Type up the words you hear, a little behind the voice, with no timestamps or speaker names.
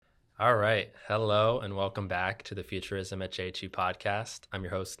All right. Hello and welcome back to the Futurism at JHU Podcast. I'm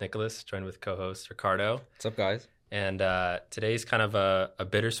your host, Nicholas, joined with co-host Ricardo. What's up, guys? And today's kind of a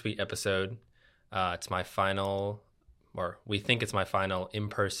bittersweet episode. It's my final, or we think it's my final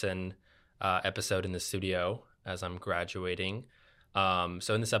in-person episode in the studio as I'm graduating.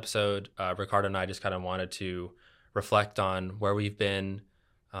 So in this episode, Ricardo and I just kind of wanted to reflect on where we've been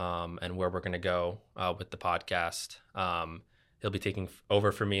and where we're going to go with the podcast. He'll be taking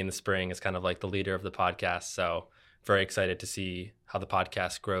over for me in the spring as kind of like the leader of the podcast. So very excited to see how the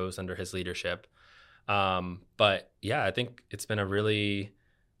podcast grows under his leadership. But yeah, I think it's been a really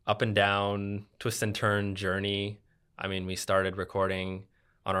up and down, twist and turn journey. I mean, we started recording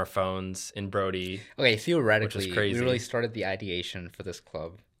on our phones in Brody. Okay, theoretically, which is crazy. we really started the ideation for this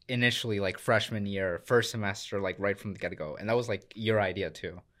club initially, like freshman year, first semester, like right from the get-go. And that was like your idea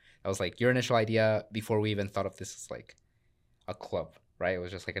too. That was like your initial idea before we even thought of this as like a club, right? It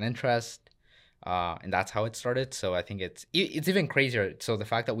was just like an interest, and that's how it started. So I think it's even crazier. So the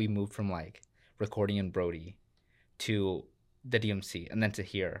fact that we moved from like recording in Brody to the DMC and then to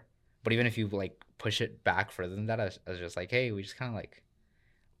here, but even if you like push it back further than that, as just like, hey, we just kind of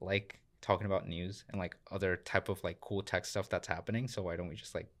like talking about news and like other type of like cool tech stuff that's happening. So why don't we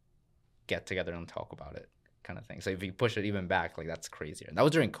just like get together and talk about it, kind of thing. So if you push it even back, like that's crazier. And that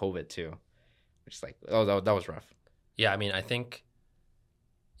was during COVID too, which is like, oh, that was rough. Yeah, I mean, I think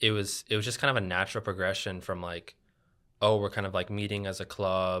it was just kind of a natural progression from like, oh, we're kind of like meeting as a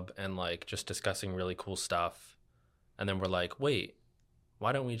club and like just discussing really cool stuff. And then we're like, wait,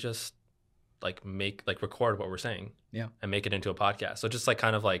 why don't we just like record what we're saying? Yeah. And make it into a podcast. So just like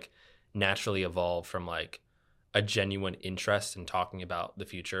kind of like naturally evolved from like a genuine interest in talking about the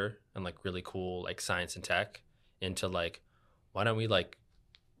future and like really cool like science and tech into like, why don't we like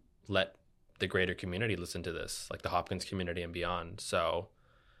let the greater community listen to this, like the Hopkins community and beyond. So,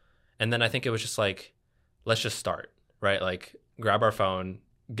 and then I think it was just like, let's just start, right? Like grab our phone,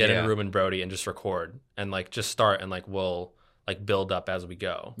 get in a room in Brody and just record and like just start and like we'll like build up as we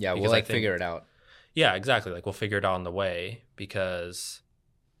go. Yeah, because we'll like figure it out. Yeah, exactly. Like we'll figure it out on the way because,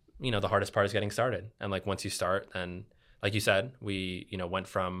 you know, the hardest part is getting started. And like once you start, then like you said, we, you know, went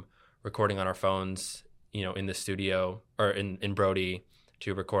from recording on our phones, you know, in the studio or in Brody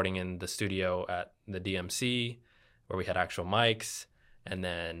to recording in the studio at the DMC where we had actual mics, and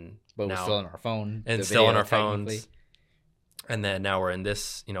then but we're still on our phone and still on our phones, and then now we're in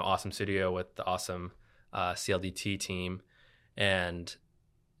this, you know, awesome studio with the awesome CLDT team, and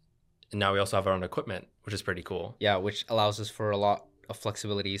now we also have our own equipment, which is pretty cool. Yeah, which allows us for a lot of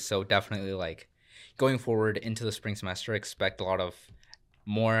flexibility. So definitely like going forward into the spring semester, expect a lot of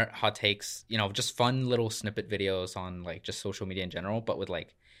more hot takes, you know, just fun little snippet videos on like just social media in general, but with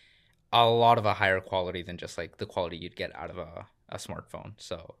like a lot of a higher quality than just like the quality you'd get out of a smartphone.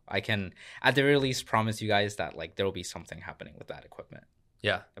 So I can at the very least promise you guys that like there will be something happening with that equipment.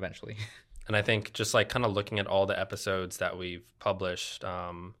 Yeah, eventually. And I think just like kind of looking at all the episodes that we've published,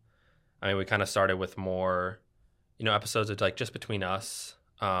 I mean, we kind of started with more, you know, episodes of like just between us.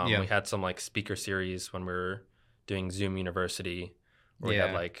 We had some like speaker series when we were doing Zoom University. We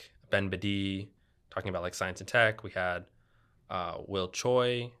had like Ben Badee talking about like science and tech. We had Will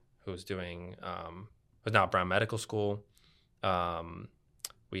Choi, who's doing, who's now at Brown Medical School.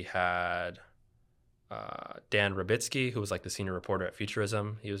 We had Dan Rabitsky, who was like the senior reporter at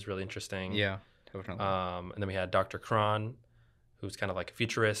Futurism. He was really interesting. Yeah, definitely. And then we had Dr. Kron, who's kind of like a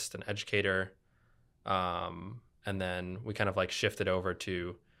futurist and educator. And then we kind of like shifted over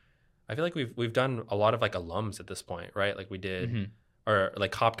to, I feel like we've done a lot of like alums at this point, right? Like we did, or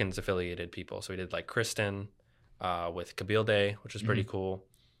like Hopkins affiliated people. So we did like Kristen with Kabil Day, which was pretty cool.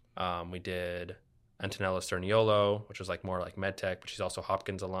 We did Antonella Cerniolo, which was like more like medtech, but she's also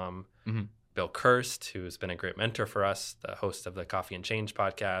Hopkins alum. Bill Kirst, who's been a great mentor for us, the host of the Coffee and Change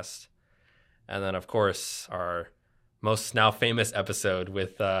podcast. And then, of course, our most now famous episode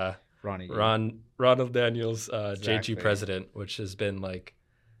with Ronald Daniels, JHU President, which has been like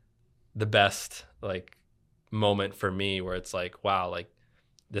the best like moment for me where it's like, wow, like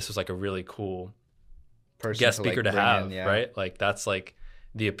this was like a really cool guest speaker to have, right? Like that's like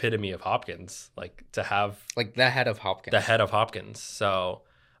the epitome of Hopkins, like to have like the head of Hopkins. So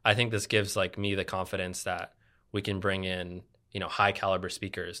I think this gives like me the confidence that we can bring in, you know, high caliber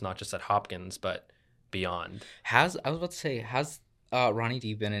speakers, not just at Hopkins, but beyond. I was about to say, has Ronnie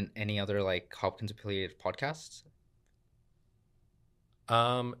D been in any other like Hopkins affiliated podcasts?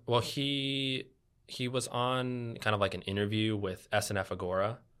 Well, he was on kind of like an interview with SNF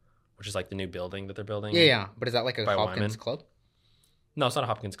Agora, which is like the new building that they're building. Yeah. But is that like a Hopkins club? No, it's not a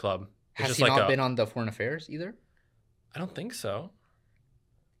Hopkins club. Has he not been on the Foreign Affairs either? I don't think so.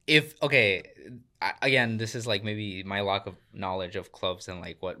 Again, this is like maybe my lack of knowledge of clubs and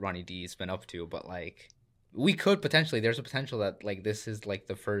like what Ronnie D's been up to, but like we could potentially, there's a potential that like this is like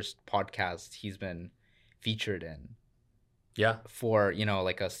the first podcast he's been featured in. Yeah. For,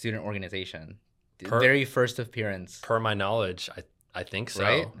 like a student organization. Very first appearance. Per my knowledge, I think so.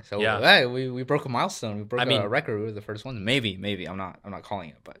 Right? So yeah, we broke a milestone. We broke a record. We were the first one. Maybe. I'm not calling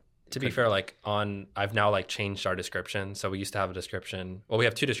it, but to be fair, like I've now like changed our description. So we used to have a description. Well, we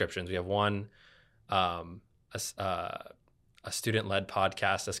have two descriptions. We have one, a student-led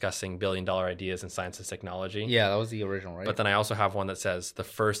podcast discussing billion-dollar ideas in science and technology. Yeah, that was the original, right? But then I also have one that says the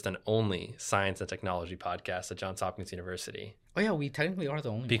first and only science and technology podcast at Johns Hopkins University. Oh yeah, we technically are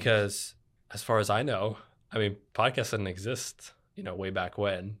the only because as far as I know, podcasts didn't exist, way back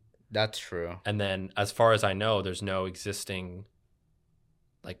when. That's true. And then as far as I know, there's no existing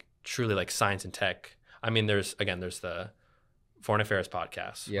like truly like science and tech. There's the Foreign Affairs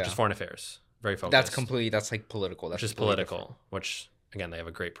podcast, which is Foreign Affairs. Very focused. That's like political. That's just political, which again, they have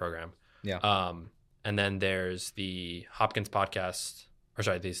a great program. Yeah. And then there's the Hopkins podcast,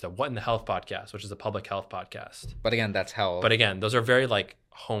 the What in the Health podcast, which is a public health podcast. But again, that's health. But again, those are very like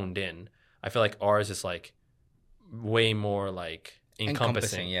honed in. I feel like ours is like way more like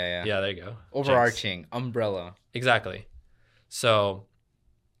encompassing. Yeah. Yeah, there you go. Overarching, umbrella. Exactly. So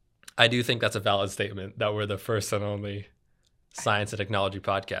I do think that's a valid statement that we're the first and only science and technology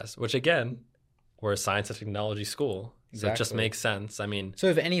podcast, which again, we're a science and technology school. So It just makes sense. So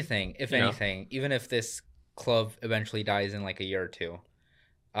if anything, even if this club eventually dies in like a year or two,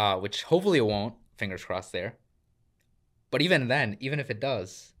 which hopefully it won't, fingers crossed there. But even then, even if it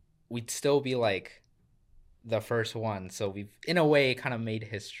does, we'd still be like the first one. So we've, in a way, kind of made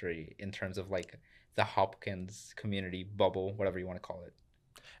history in terms of like the Hopkins community bubble, whatever you want to call it.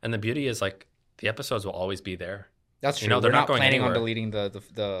 And the beauty is like the episodes will always be there. That's true. They're not planning on deleting the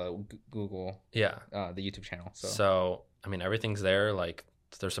Google, the YouTube channel. So everything's there. Like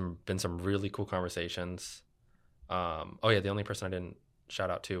there's been some really cool conversations. The only person I didn't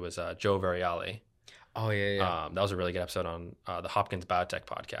shout out to was Joe Variale. Oh yeah. That was a really good episode on the Hopkins Biotech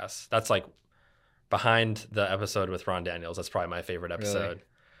podcast. That's like behind the episode with Ron Daniels. That's probably my favorite episode.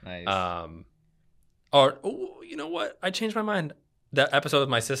 Really? Nice. You know what? I changed my mind. The episode with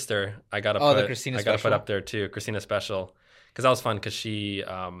my sister, I gotta put up there too. Christina special, because that was fun. Because she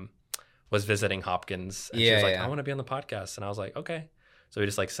was visiting Hopkins, and she was like, "I want to be on the podcast," and I was like, "Okay." So we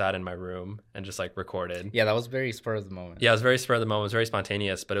just like sat in my room and just like recorded. Yeah, that was very spur of the moment. Yeah, it was very spur of the moment. It was very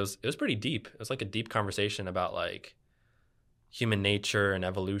spontaneous, but it was pretty deep. It was like a deep conversation about like human nature and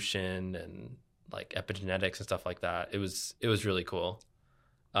evolution and like epigenetics and stuff like that. It was really cool.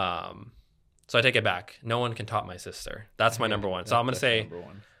 So I take it back. No one can top my sister. That's my number one. So I'm going to say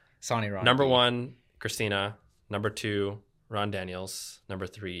number one, Christina. Number two, Ron Daniels. Number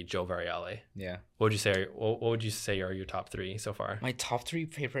three, Joe Variale. Yeah. What would you say are your top three so far? My top three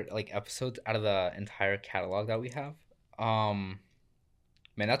favorite like episodes out of the entire catalog that we have. Man,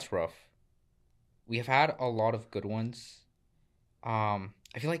 that's rough. We have had a lot of good ones. I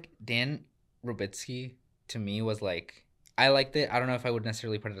feel like Dan Robitsky to me was like, I liked it. I don't know if I would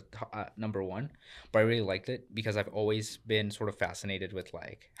necessarily put it at number one, but I really liked it because I've always been sort of fascinated with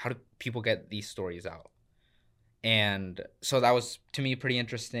like how do people get these stories out, and so that was to me pretty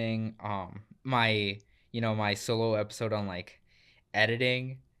interesting. My solo episode on like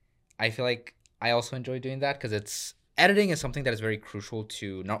editing, I feel like I also enjoy doing that because editing is something that is very crucial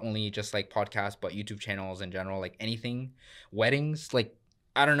to not only just like podcasts but YouTube channels in general, like anything, weddings, like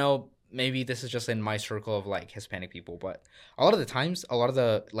I don't know. Maybe this is just in my circle of like Hispanic people, but a lot of the times, a lot of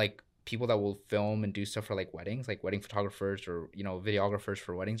the like people that will film and do stuff for like weddings, like wedding photographers or, videographers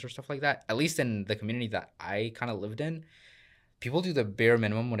for weddings or stuff like that, at least in the community that I kind of lived in, people do the bare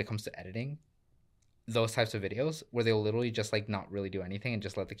minimum when it comes to editing those types of videos where they'll literally just like not really do anything and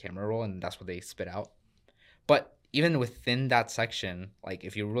just let the camera roll and that's what they spit out. But even within that section, like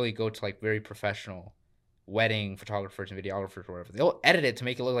if you really go to like very professional wedding photographers and videographers or whatever, they'll edit it to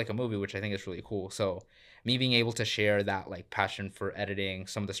make it look like a movie, which I think is really cool. So me being able to share that like passion for editing,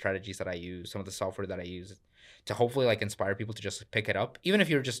 some of the strategies that I use, some of the software that I use to hopefully like inspire people to just pick it up, even if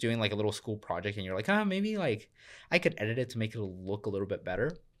you're just doing like a little school project and you're like, maybe like I could edit it to make it look a little bit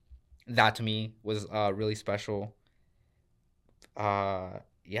better. That to me was really special. Probably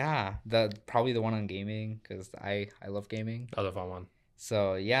the one on gaming because I love gaming. That was a fun one.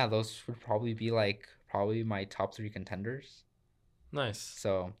 So yeah, those would probably be like my top three contenders. Nice.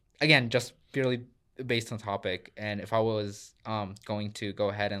 So again, just purely based on topic, and if I was going to go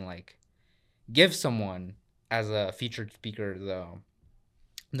ahead and like give someone as a featured speaker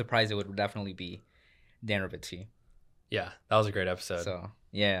the prize, it would definitely be Dan Robitsky. Yeah, that was a great episode. So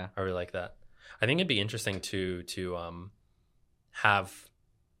Yeah. I really like that. I think it'd be interesting to have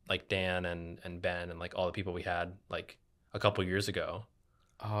like Dan and Ben and like all the people we had like a couple years ago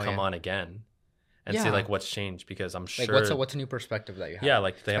come on again and see like what's changed, because I'm sure like what's a new perspective that you have? Yeah,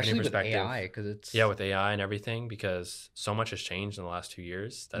 like they have a Especially new perspective. with AI, because it's with AI and everything, because so much has changed in the last 2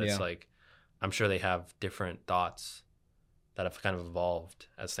 years that it's like I'm sure they have different thoughts that have kind of evolved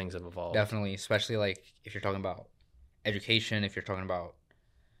as things have evolved. Definitely, especially like if you're talking about education, if you're talking about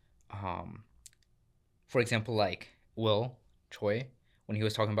for example, like Will Choi, when he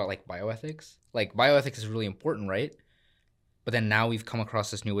was talking about like bioethics. Like bioethics is really important, right? But then now we've come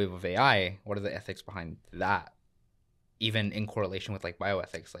across this new wave of AI. What are the ethics behind that? Even in correlation with like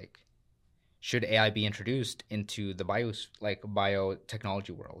bioethics, like should AI be introduced into the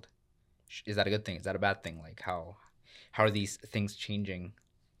biotechnology world? Is that a good thing? Is that a bad thing? Like how are these things changing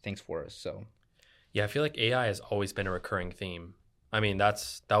things for us? So yeah, I feel like AI has always been a recurring theme. I mean, that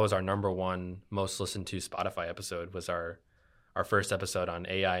was our number one most listened to Spotify episode, was our first episode on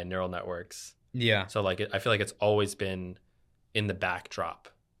AI and neural networks. Yeah. So like I feel like it's always been in the backdrop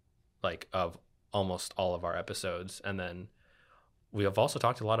like of almost all of our episodes. And then we have also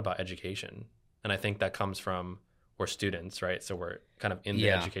talked a lot about education. And I think that comes from we're students, right? So we're kind of in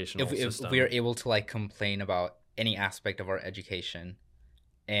the educational system. If we are able to like complain about any aspect of our education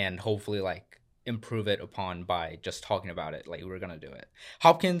and hopefully like improve it upon by just talking about it, like we're gonna do it.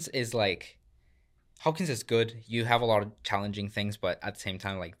 Hopkins is good. You have a lot of challenging things, but at the same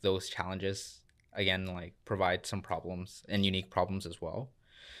time, like those challenges again like provide some problems and unique problems as well.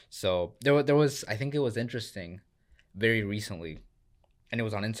 So there was, I think it was interesting very recently, and it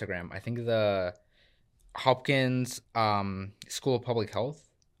was on Instagram. I think the Hopkins School of Public Health,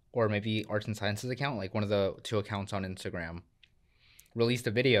 or maybe Arts and Sciences account, like one of the two accounts on Instagram, released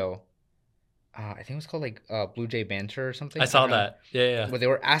a video. I think it was called like Blue Jay Banter or something. I saw that. Yeah. Where they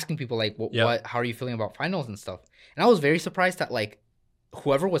were asking people like, how are you feeling about finals and stuff? And I was very surprised that like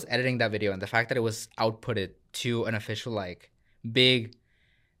whoever was editing that video and the fact that it was outputted to an official like big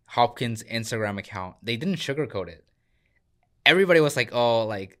Hopkins Instagram account, they didn't sugarcoat it. Everybody was like, oh,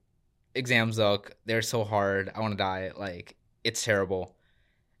 like exams suck. They're so hard. I want to die. Like it's terrible.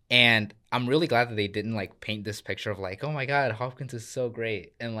 And I'm really glad that they didn't like paint this picture of like, oh my God, Hopkins is so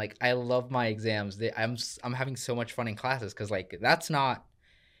great. And like, I love my exams. I'm having so much fun in classes. Cause like, that's not,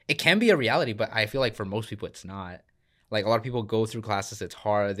 it can be a reality, but I feel like for most people, it's not. Like a lot of people go through classes. It's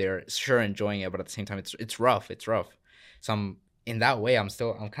hard. They're sure enjoying it, but at the same time, it's rough. It's rough. So in that way, I'm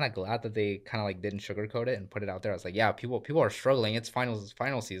kind of glad that they kind of like didn't sugarcoat it and put it out there. I was like, yeah, people are struggling. It's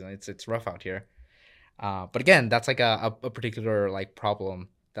final season. It's rough out here. But again, that's like a particular like problem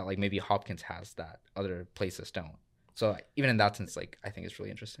that like maybe Hopkins has that other places don't. So even in that sense, like I think it's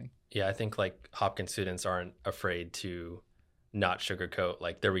really interesting. Yeah, I think like Hopkins students aren't afraid to not sugarcoat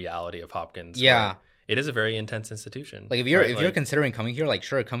like the reality of Hopkins. Yeah, it is a very intense institution. Like if you're considering coming here, like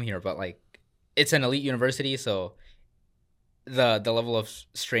sure, come here, but like it's an elite university, so the level of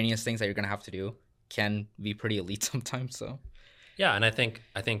strenuous things that you're gonna have to do can be pretty elite sometimes. So yeah, and I think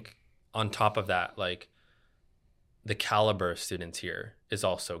on top of that, like the caliber of students here is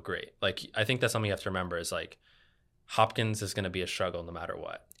also great. Like I think that's something you have to remember is like Hopkins is going to be a struggle no matter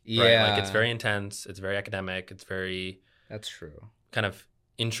what. Yeah, right? Like it's very intense. It's very academic. It's very that's true. Kind of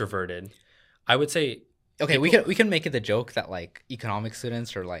introverted. I would say. Okay, we can make it the joke that like economic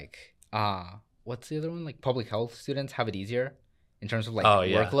students or like what's the other one, like public health students have it easier in terms of like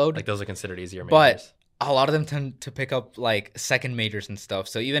workload. Like those are considered easier majors. But a lot of them tend to pick up like second majors and stuff.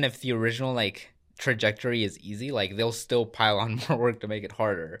 So even if the original like trajectory is easy, like they'll still pile on more work to make it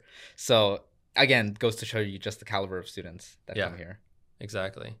harder. So again, goes to show you just the caliber of students that come here.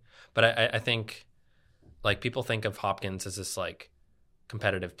 Exactly. But I think like people think of Hopkins as this like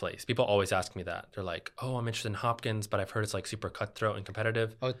competitive place. People always ask me that. They're like, oh, I'm interested in Hopkins, but I've heard it's like super cutthroat and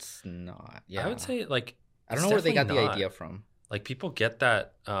competitive. Oh, it's not. Yeah, I would say like I don't know where they got the idea from. Like people get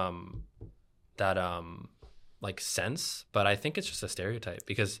that like sense, but I think it's just a stereotype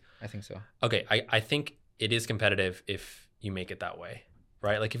because I think so. Okay, I think it is competitive if you make it that way,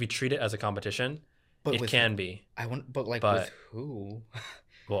 right? Like if you treat it as a competition, but it can be. But with who?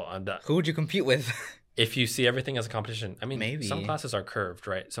 Well, who would you compete with? If you see everything as a competition, I mean, maybe some classes are curved,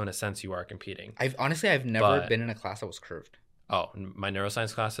 right? So in a sense, you are competing. I've never been in a class that was curved. Oh, my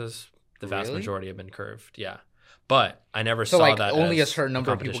neuroscience classes, the vast majority have been curved. Yeah, but I never saw like that. Only a certain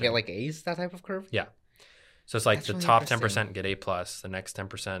number of people get like A's. That type of curve. Yeah. So it's like that's the really top 10% get A+, the next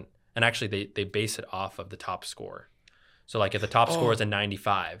 10%. And actually, they base it off of the top score. So like if the top score is a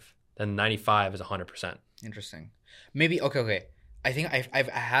 95, then 95 is 100%. Interesting. Maybe, okay. I think I've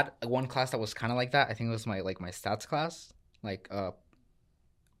had one class that was kind of like that. I think it was my stats class. Like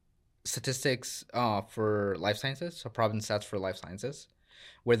statistics for life sciences, so province stats for life sciences,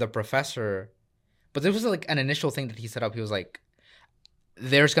 where the professor, but there was like an initial thing that he set up. He was like,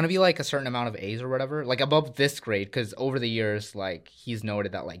 there's going to be like a certain amount of A's or whatever, like above this grade, because over the years, like he's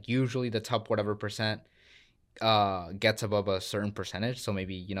noted that like usually the top whatever percent gets above a certain percentage. So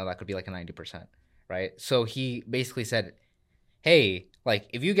maybe, you know, that could be like a 90%, right? So he basically said, hey, like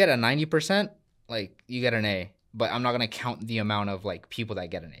if you get a 90%, like you get an A, but I'm not going to count the amount of like people that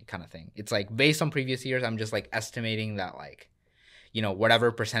get an A kind of thing. It's like based on previous years, I'm just like estimating that like, you know,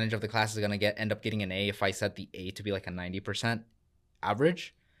 whatever percentage of the class is going to end up getting an A if I set the A to be like a 90%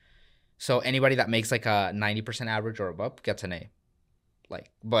 average. So anybody that makes like a 90% average or above gets an A.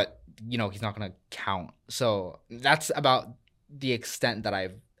 Like, but you know, he's not going to count. So that's about the extent that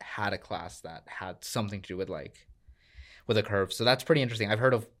I've had a class that had something to do with like with a curve. So that's pretty interesting. I've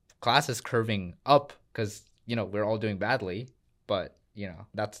heard of classes curving up because, you know, we're all doing badly, but you know,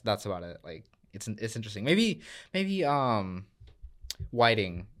 that's about it. Like it's interesting. Maybe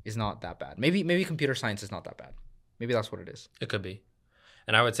whiting is not that bad. Maybe computer science is not that bad. Maybe that's what it is. It could be.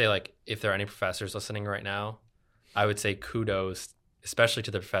 And I would say, like, if there are any professors listening right now, I would say kudos, especially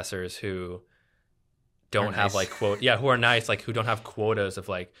to the professors who don't have like who are nice, like who don't have quotas of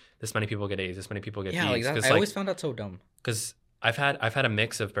like this many people get A's, this many people get B's. Like that. I always found that so dumb. Because I've had a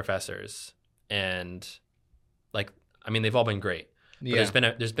mix of professors, and like, I mean, they've all been great. But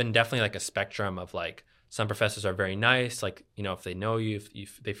there's been definitely like a spectrum of like, some professors are very nice, like, you know, if they know you,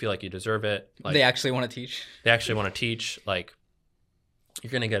 if they feel like you deserve it, like they actually want to teach. Like,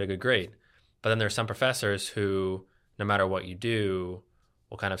 you're gonna get a good grade. But then there's some professors who, no matter what you do,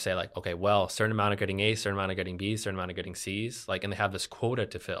 will kind of say like, okay, well, certain amount of getting A's, certain amount of getting B's, certain amount of getting C's, like, and they have this quota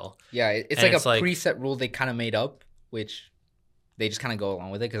to fill. Yeah, it's like a preset rule they kind of made up, which they just kind of go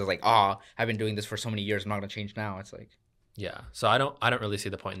along with it because it's like, oh, I've been doing this for so many years, I'm not gonna change now. It's like, yeah. So I don't really see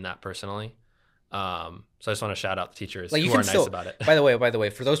the point in that personally. So I just want to shout out the teachers like, who are nice about it. By the way,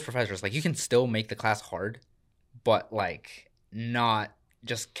 for those professors, like, you can still make the class hard, but like not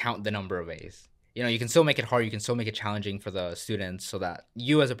just count the number of A's. You know, you can still make it hard. You can still make it challenging for the students so that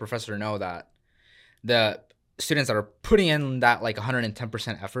you as a professor know that the students that are putting in that like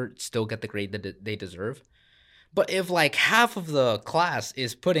 110% effort still get the grade that they deserve. But if like half of the class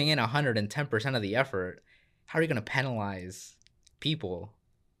is putting in 110% of the effort, how are you going to penalize people?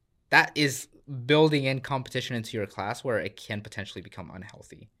 That is building in competition into your class where it can potentially become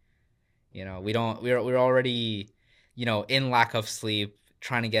unhealthy. You know, we're already, you know, in lack of sleep,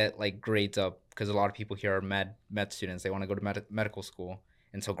 trying to get like grades up because a lot of people here are med students. They want to go to medical school,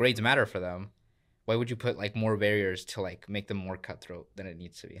 and so grades matter for them. Why would you put like more barriers to like make them more cutthroat than it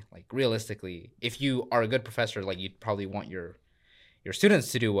needs to be? Like, realistically, if you are a good professor, like, you'd probably want your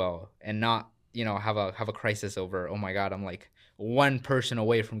students to do well and not, you know, have a crisis over, oh my God, I'm like one person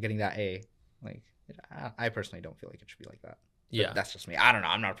away from getting that A. Like, I personally don't feel like it should be like that. Yeah, but that's just me. I don't know.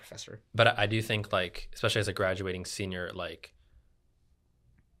 I'm not a professor. But I do think, like, especially as a graduating senior, like,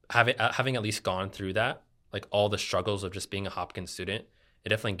 having at least gone through that, like, all the struggles of just being a Hopkins student, it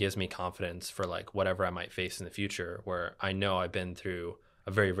definitely gives me confidence for like whatever I might face in the future, where I know I've been through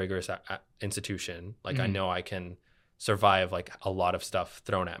a very rigorous institution. Like, I know I can survive like a lot of stuff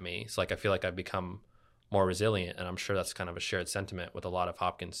thrown at me. So like, I feel like I've become more resilient, and I'm sure that's kind of a shared sentiment with a lot of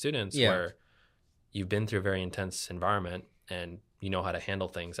Hopkins students, where you've been through a very intense environment and you know how to handle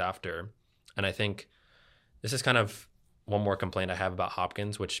things after. And I think this is kind of one more complaint I have about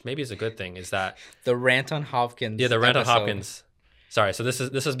Hopkins, which maybe is a good thing, is that the rant on Hopkins. Yeah, the rant on Hopkins. Sorry, so this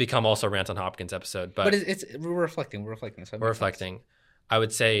has become also a rant on Hopkins episode, but we're reflecting. So we're reflecting. Sense. I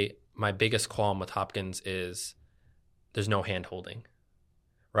would say my biggest qualm with Hopkins is there's no hand holding,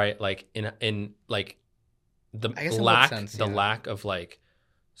 right? Like in like the lack of like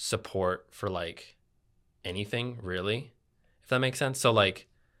support for like anything really, if that makes sense. So like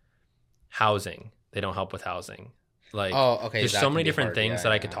housing, they don't help with housing. Like, there's so many different things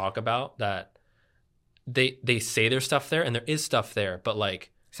that I could talk about that they say there's stuff there, and there is stuff there, but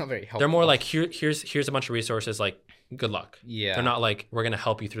like it's not very helpful. They're more like, here's a bunch of resources, like, good luck. Yeah. They're not like, we're gonna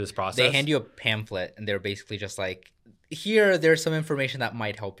help you through this process. They hand you a pamphlet and they're basically just like, there's some information that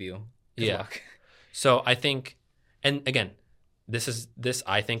might help you. Good luck. So I think, and again, this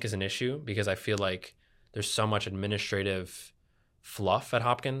I think is an issue because I feel like there's so much administrative fluff at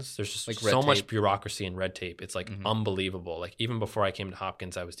Hopkins. There's just like so much bureaucracy and red tape. It's like unbelievable. Like, even before I came to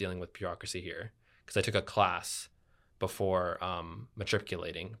Hopkins, I was dealing with bureaucracy here because I took a class before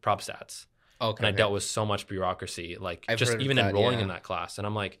matriculating prop stats. And I dealt with so much bureaucracy, like just even enrolling in that class. And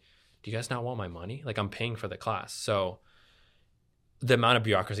I'm like, do you guys not want my money? Like, I'm paying for the class. So the amount of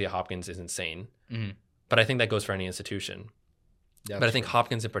bureaucracy at Hopkins is insane. But I think that goes for any institution. But I think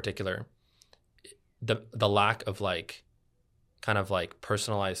Hopkins in particular, the lack of like kind of like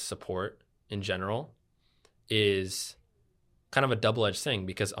personalized support in general is kind of a double-edged thing,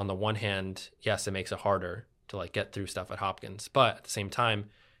 because on the one hand, yes, it makes it harder to like get through stuff at Hopkins, but at the same time,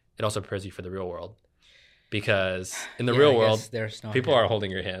 it also prepares you for the real world, because in the real world, people are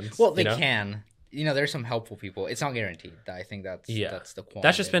holding your hands. Well, they can. There's some helpful people. It's not guaranteed. I think that's the qualm.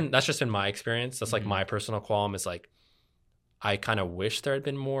 That's just been my experience. That's like my personal qualm is like, I kind of wish there had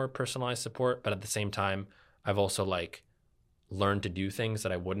been more personalized support, but at the same time, I've also like learned to do things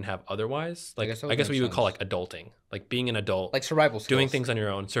that I wouldn't have otherwise. Like I guess what you would call like adulting, like being an adult, like survival skills, doing things on your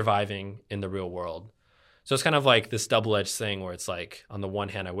own, surviving in the real world. So it's kind of like this double-edged thing where it's like, on the one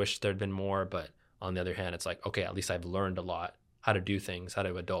hand, I wish there'd been more, but on the other hand, it's like, okay, at least I've learned a lot, how to do things, how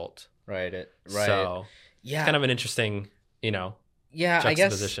to adult. Right. So it's kind of an interesting,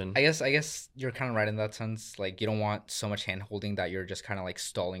 juxtaposition. I guess you're kind of right in that sense. Like, you don't want so much hand holding that you're just kind of like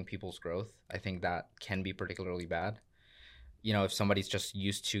stalling people's growth. I think that can be particularly bad. If somebody's just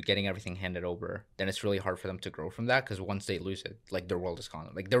used to getting everything handed over, then it's really hard for them to grow from that, because once they lose it, like, their world is gone.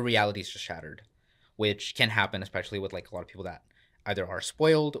 Like, their reality is just shattered, which can happen, especially with like a lot of people that either are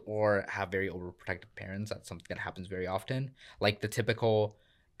spoiled or have very overprotective parents. That's something that happens very often. Like the typical,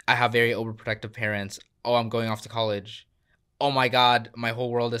 I have very overprotective parents. Oh, I'm going off to college. Oh my God, my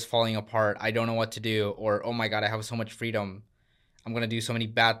whole world is falling apart. I don't know what to do. Or, oh my God, I have so much freedom. I'm going to do so many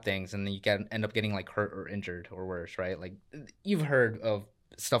bad things. And then you end up getting like hurt or injured or worse, right? Like, you've heard of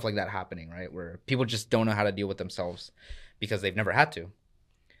stuff like that happening, right? Where people just don't know how to deal with themselves because they've never had to.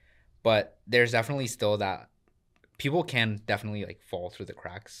 But there's definitely still that people can definitely like fall through the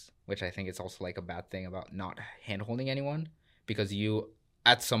cracks, which I think is also like a bad thing about not hand-holding anyone, because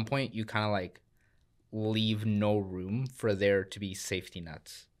at some point you kind of like leave no room for there to be safety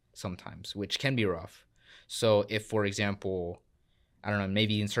nets sometimes, which can be rough. So if, for example, I don't know,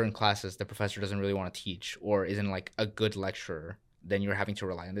 maybe in certain classes the professor doesn't really want to teach or isn't like a good lecturer, then you're having to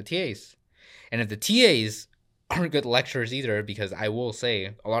rely on the TAs. And if the TAs aren't good lecturers either, because I will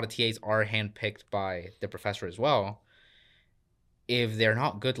say a lot of TAs are handpicked by the professor as well, if they're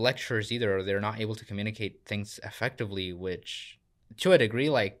not good lecturers either, or they're not able to communicate things effectively, which to a degree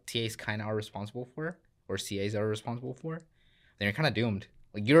like TAs kind of are responsible for, or CAs are responsible for, then you're kind of doomed.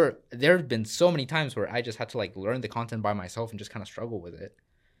 Like, there have been so many times where I just had to like learn the content by myself and just kind of struggle with it,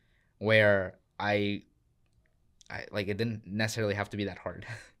 where I like, it didn't necessarily have to be that hard.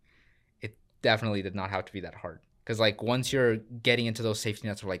 It definitely did not have to be that hard, because like once you're getting into those safety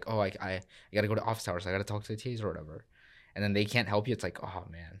nets of like, oh, I gotta go to office hours, I gotta talk to the TAs or whatever, and then they can't help you, it's like, oh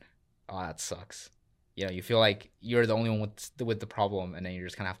man, oh, that sucks. You feel like you're the only one with the problem, and then you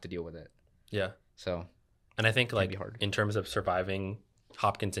just kind of have to deal with it. Yeah. So, and I think like in terms of surviving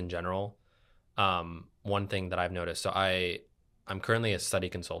Hopkins in general, one thing that I've noticed, so I'm currently a study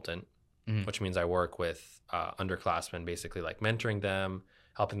consultant, which means I work with underclassmen, basically like mentoring them,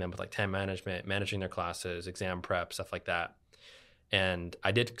 helping them with like time management, managing their classes, exam prep, stuff like that. And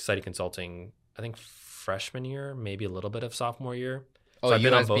I did study consulting, I think freshman year, maybe a little bit of sophomore year. So I've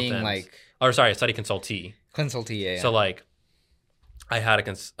been on both ends. A study consultee. Yeah. So like, I had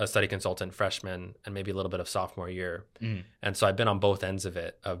a study consultant freshman and maybe a little bit of sophomore year. And so I've been on both ends of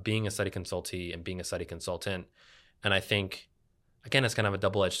it, of being a study consultee and being a study consultant. And I think, again, it's kind of a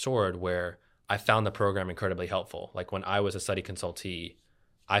double-edged sword where I found the program incredibly helpful. Like when I was a study consultee,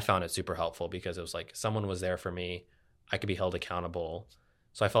 I found it super helpful because it was like someone was there for me. I could be held accountable.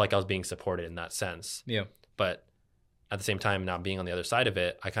 So I felt like I was being supported in that sense. Yeah. But at the same time, now being on the other side of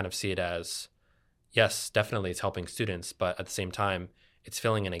it, I kind of see it as, yes, definitely it's helping students, but at the same time, it's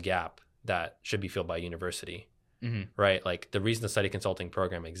filling in a gap that should be filled by a university, right? Like the reason the study consulting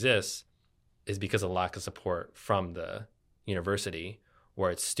program exists is because of lack of support from the university,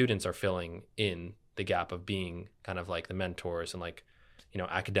 where its students are filling in the gap of being kind of like the mentors and like,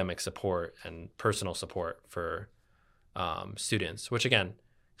 academic support and personal support for students, which again,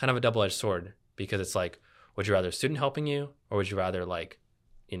 kind of a double-edged sword, because it's like, would you rather a student helping you, or would you rather like,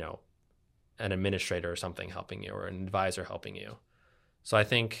 an administrator or something helping you, or an advisor helping you? So I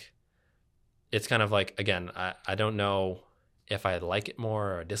think it's kind of like, again, I don't know if I like it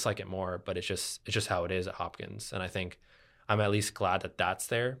more or dislike it more, but it's just how it is at Hopkins. And I think I'm at least glad that that's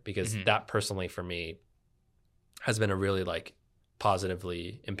there, because that personally for me has been a really like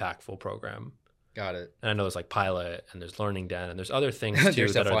positively impactful program. Got it. And I know there's like Pilot and there's Learning Den and there's other things too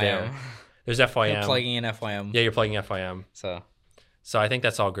that FYM. Are there. There's FYM. You're plugging in FYM. Yeah, you're plugging FYM. So I think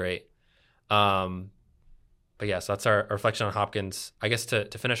that's all great. But yeah, so that's our reflection on Hopkins. I guess to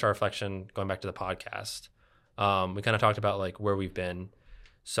finish our reflection, going back to the podcast, we kind of talked about like where we've been.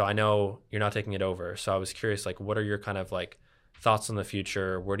 So I know you're not taking it over. So I was curious, like, what are your kind of like thoughts on the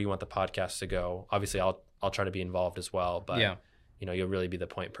future. Where do you want the podcast to go? Obviously, I'll try to be involved as well, but you'll really be the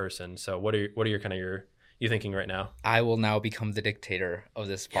point person. So what are your kind of you thinking right now? I will now become the dictator of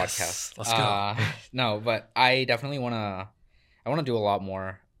this podcast. Let's go. No, but I definitely want to do a lot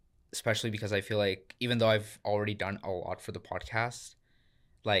more, especially because I feel like even though I've already done a lot for the podcast,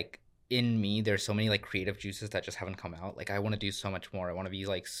 like in me, there's so many like creative juices that just haven't come out. Like I want to do so much more. I want to be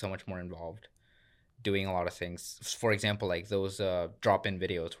like so much more involved doing a lot of things. For example, like those drop-in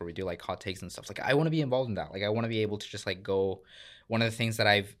videos where we do like hot takes and stuff. Like I want to be involved in that. Like I want to be able to just like go. One of the things that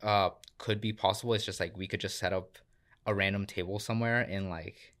I've could be possible is just like we could just set up a random table somewhere in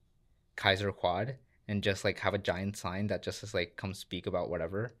like Kaiser Quad and just like have a giant sign that just is like come speak about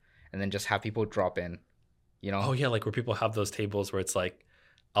whatever, and then just have people drop in, you know? Oh yeah, like where people have those tables where it's like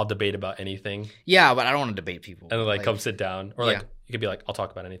I'll debate about anything. Yeah, but I don't want to debate people. And then like come sit down, or like you could be like I'll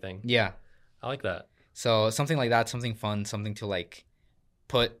talk about anything. Yeah, I like that. So something like that, something fun, something to like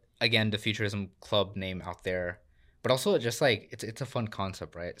put again the Futurism Club name out there. But also just like it's a fun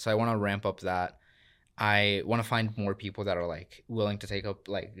concept, right? So I want to ramp up that. I want to find more people that are like willing to take up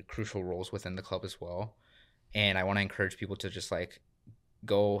like crucial roles within the club as well. And I want to encourage people to just like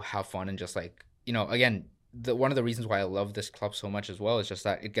go have fun and just like, again, one of the reasons why I love this club so much as well is just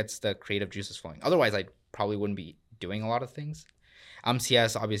that it gets the creative juices flowing. Otherwise, I probably wouldn't be doing a lot of things.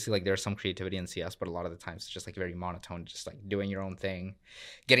 CS, obviously, like there's some creativity in CS, but a lot of the times it's just like very monotone, just like doing your own thing,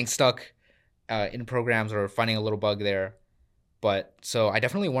 getting stuck in programs or finding a little bug there. But so I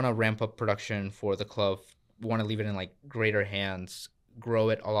definitely want to ramp up production for the club, want to leave it in like greater hands, grow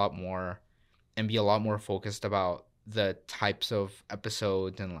it a lot more, and be a lot more focused about the types of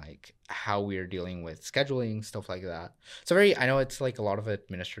episodes and like how we're dealing with scheduling, stuff like that. So I know it's like a lot of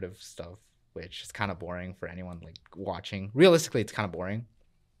administrative stuff, which is kind of boring for anyone like watching. Realistically, it's kind of boring.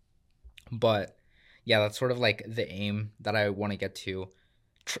 But yeah, that's sort of like the aim that I want to get to.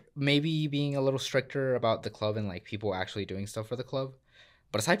 Maybe being a little stricter about the club and like people actually doing stuff for the club.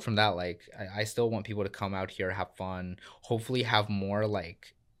 But aside from that, like I still want people to come out here, have fun, hopefully have more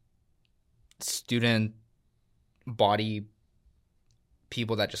like student body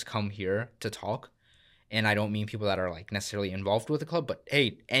people that just come here to talk. And I don't mean people that are like necessarily involved with the club, but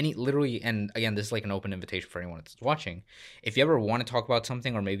hey, literally, and again, this is like an open invitation for anyone that's watching. If you ever want to talk about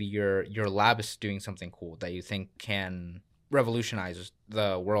something, or maybe your lab is doing something cool that you think can revolutionize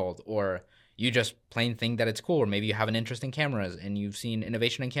the world, or you just plain think that it's cool, or maybe you have an interest in cameras and you've seen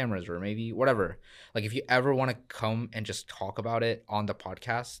innovation in cameras, or maybe whatever. Like if you ever want to come and just talk about it on the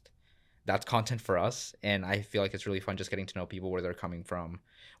podcast, that's content for us. And I feel like it's really fun just getting to know people, where they're coming from,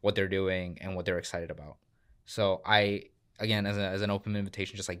 what they're doing, and what they're excited about. So I, again, as an open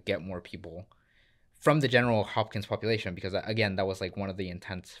invitation, just like get more people from the general Hopkins population, because again, that was like one of the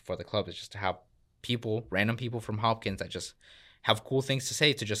intents for the club, is just to have people, random people from Hopkins that just have cool things to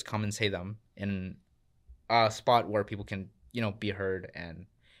say, to just come and say them in a spot where people can, be heard and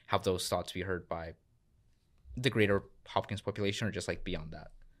have those thoughts be heard by the greater Hopkins population, or just like beyond that.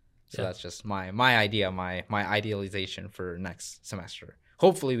 So that's just my idea, my idealization for next semester.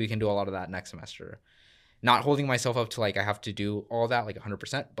 Hopefully we can do a lot of that next semester. Not holding myself up to like I have to do all that like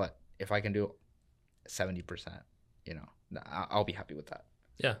 100%, but if I can do 70%, I'll be happy with that.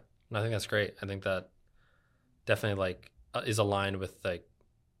 Yeah, I think that's great. I think that definitely like is aligned with like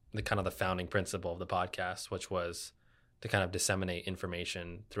the kind of the founding principle of the podcast, which was to kind of disseminate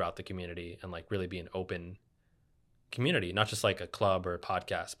information throughout the community and like really be an open community, not just like a club or a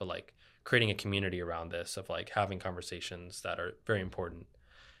podcast, but like creating a community around this, of like having conversations that are very important.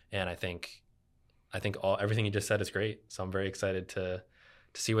 And I think everything you just said is great. So I'm very excited to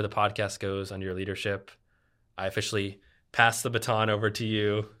see where the podcast goes under your leadership. I officially pass the baton over to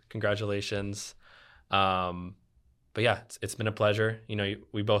you. Congratulations. But yeah, it's been a pleasure.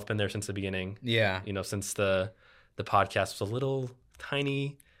 We've both been there since the beginning. Yeah. Since the podcast was a little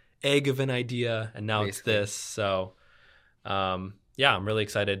tiny egg of an idea, and now Basically. It's this. So yeah, I'm really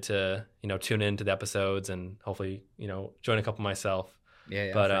excited to, tune into the episodes and hopefully, join a couple myself.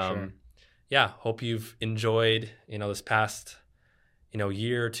 Yeah, but for sure. Yeah, hope you've enjoyed, this past,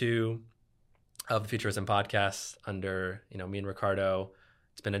 year or two of the Futurism podcast under, me and Ricardo.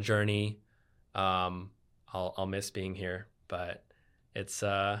 It's been a journey. I'll miss being here, but it's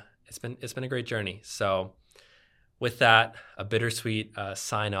been a great journey. So with that, a bittersweet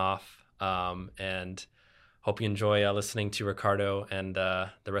sign off, and hope you enjoy listening to Ricardo and the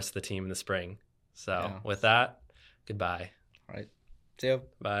rest of the team in the spring. So with that, goodbye. All right. See you.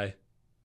 Bye.